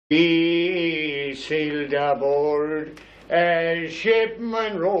We sailed aboard a ship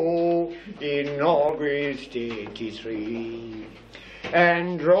Monroe in August '83,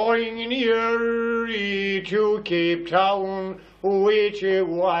 and drawing near to Cape Town, which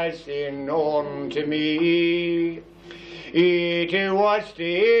was known to me. It was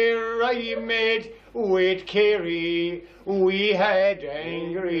there I met with Kerry. We had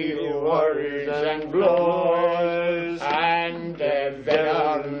angry words and blows, and the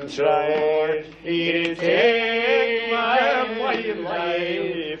venom tried to take my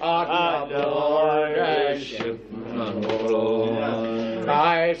life aboard a ship.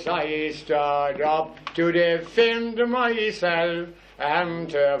 As I stood up to defend myself and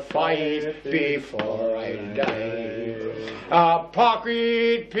to fight before I died, a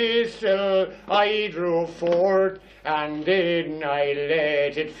pocket pistol I drew forth, and then I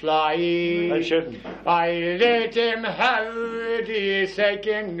let it fly. I shouldn't. I let him have the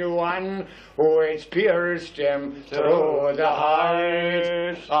second one, which pierced him through the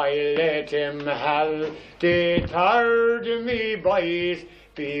heart. I let him have the third, me boys,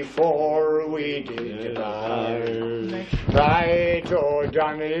 before we did part. Right,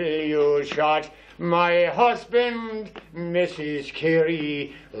 O'Donnell, you shot my husband, Mrs.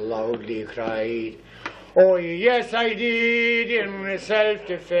 Carey loudly cried. Oh, yes, I did, in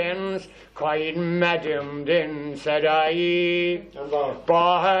self-defense, quite madam, then said I.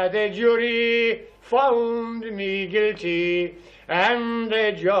 But the jury found me guilty, and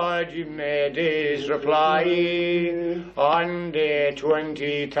the judge made his reply on the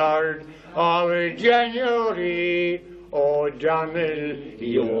 23rd of January. O'Donnell,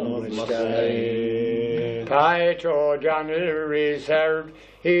 you must die. Pat O'Donnell reserved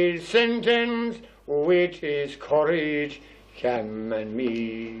his sentence with his courage, calm and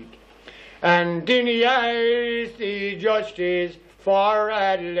meek, and then he asked the justice for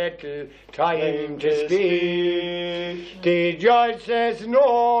a little time to speak. The judge says,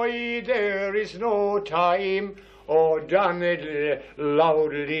 no, there is no time. O'Donnell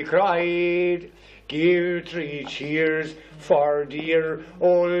loudly cried, give 3 cheers for dear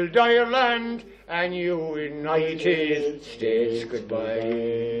old Ireland and United States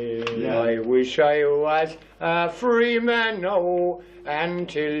goodbye. I wish I was a free man now and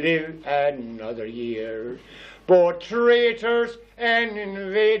to live another year. But traitors and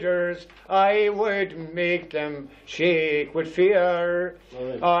invaders, I would make them shake with fear.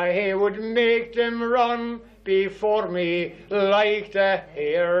 I would make them run before me like the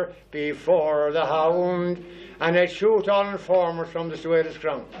hare before the hound, and I'd shoot on informers from the Swedish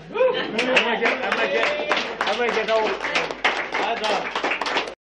crown. Am I get old?